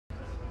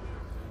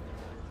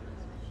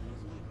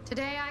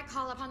Today I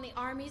call upon the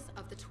armies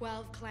of the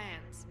 12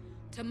 clans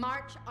to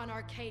march on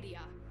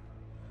Arcadia.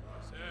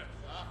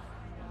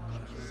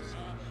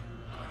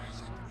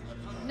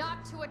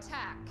 Not to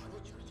attack,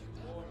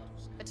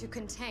 but to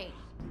contain.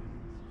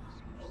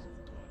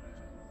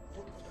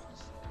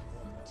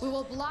 We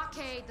will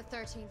blockade the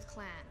 13th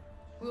clan.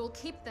 We will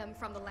keep them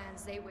from the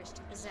lands they wish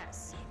to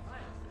possess.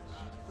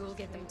 We will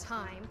give them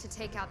time to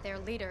take out their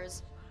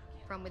leaders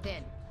from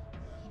within.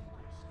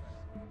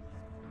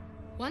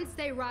 Once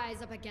they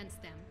rise up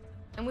against them,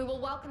 and we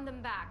will welcome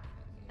them back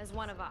as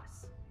one of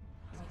us.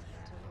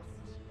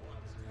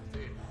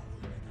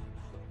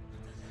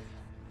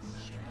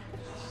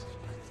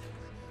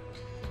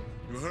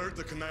 You heard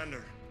the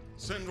commander.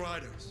 Send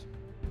riders.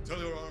 Tell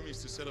your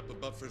armies to set up a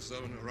buffer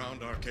zone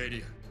around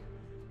Arcadia.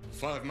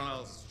 5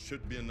 miles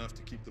should be enough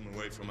to keep them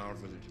away from our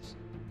villages.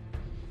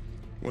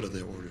 What are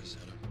their orders,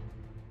 Hedda?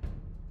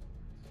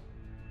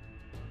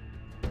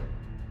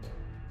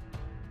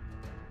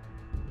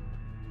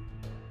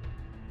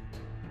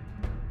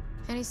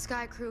 Any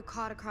Sky Crew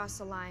caught across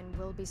the line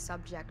will be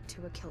subject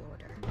to a kill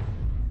order.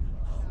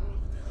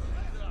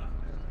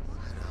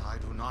 I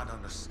do not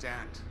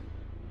understand.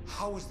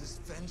 How is this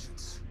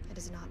vengeance? It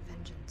is not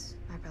vengeance,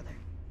 my brother.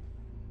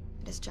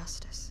 It is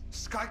justice.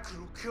 Sky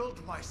Crew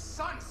killed my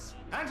sons,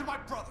 and my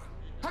brother,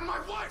 and my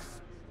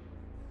wife!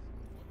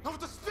 Now if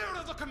the spirit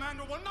of the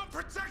commander will not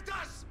protect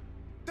us,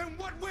 then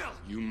what will?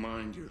 You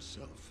mind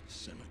yourself,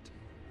 Simmet.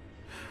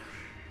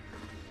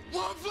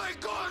 Wonfley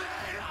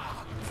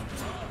Cornera!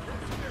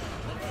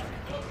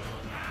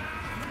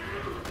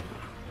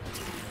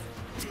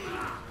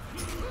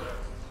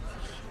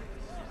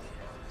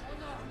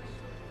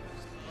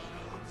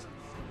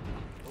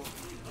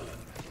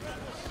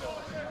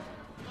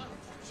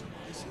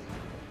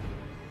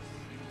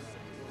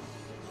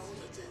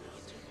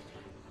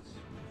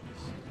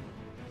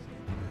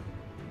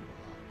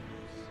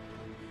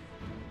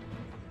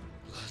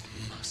 Blood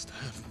must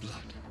have blood.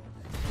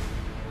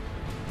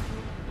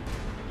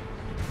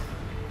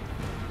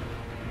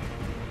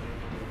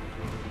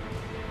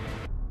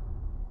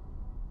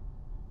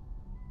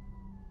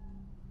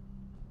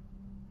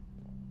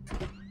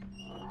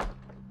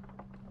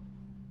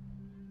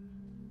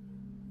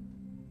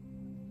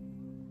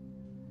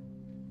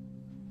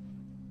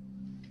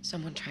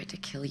 Someone tried to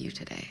kill you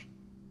today.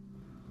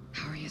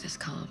 How are you this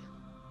calm?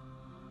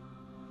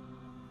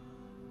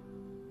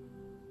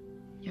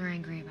 You're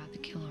angry about the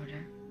kill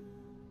order.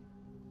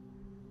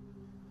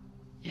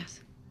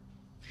 Yes.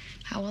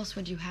 How else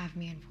would you have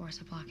me enforce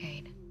a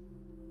blockade?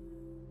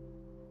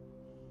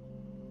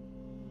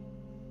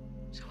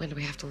 So when do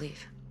we have to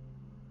leave?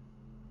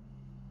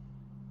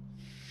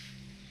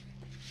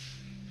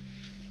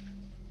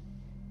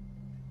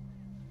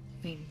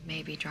 We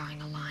may be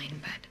drawing a line,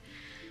 but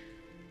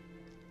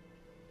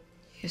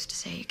used to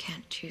say you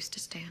can't choose to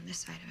stay on this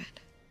side of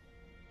it.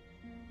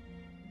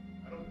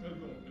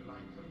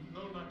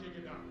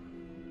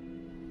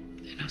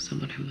 I know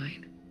someone who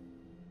might.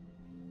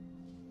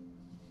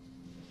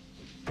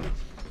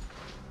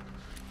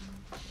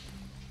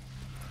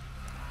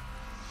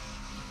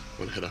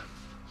 When Hedda,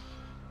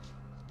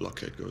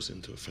 blockade goes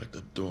into effect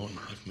at dawn,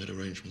 I've made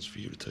arrangements for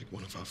you to take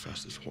one of our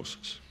fastest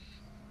horses.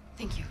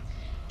 Thank you.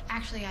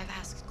 Actually, I've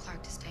asked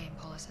Clarke to stay in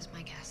Polis as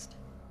my guest.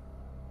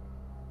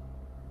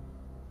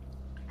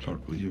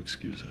 Clarke, will you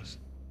excuse us?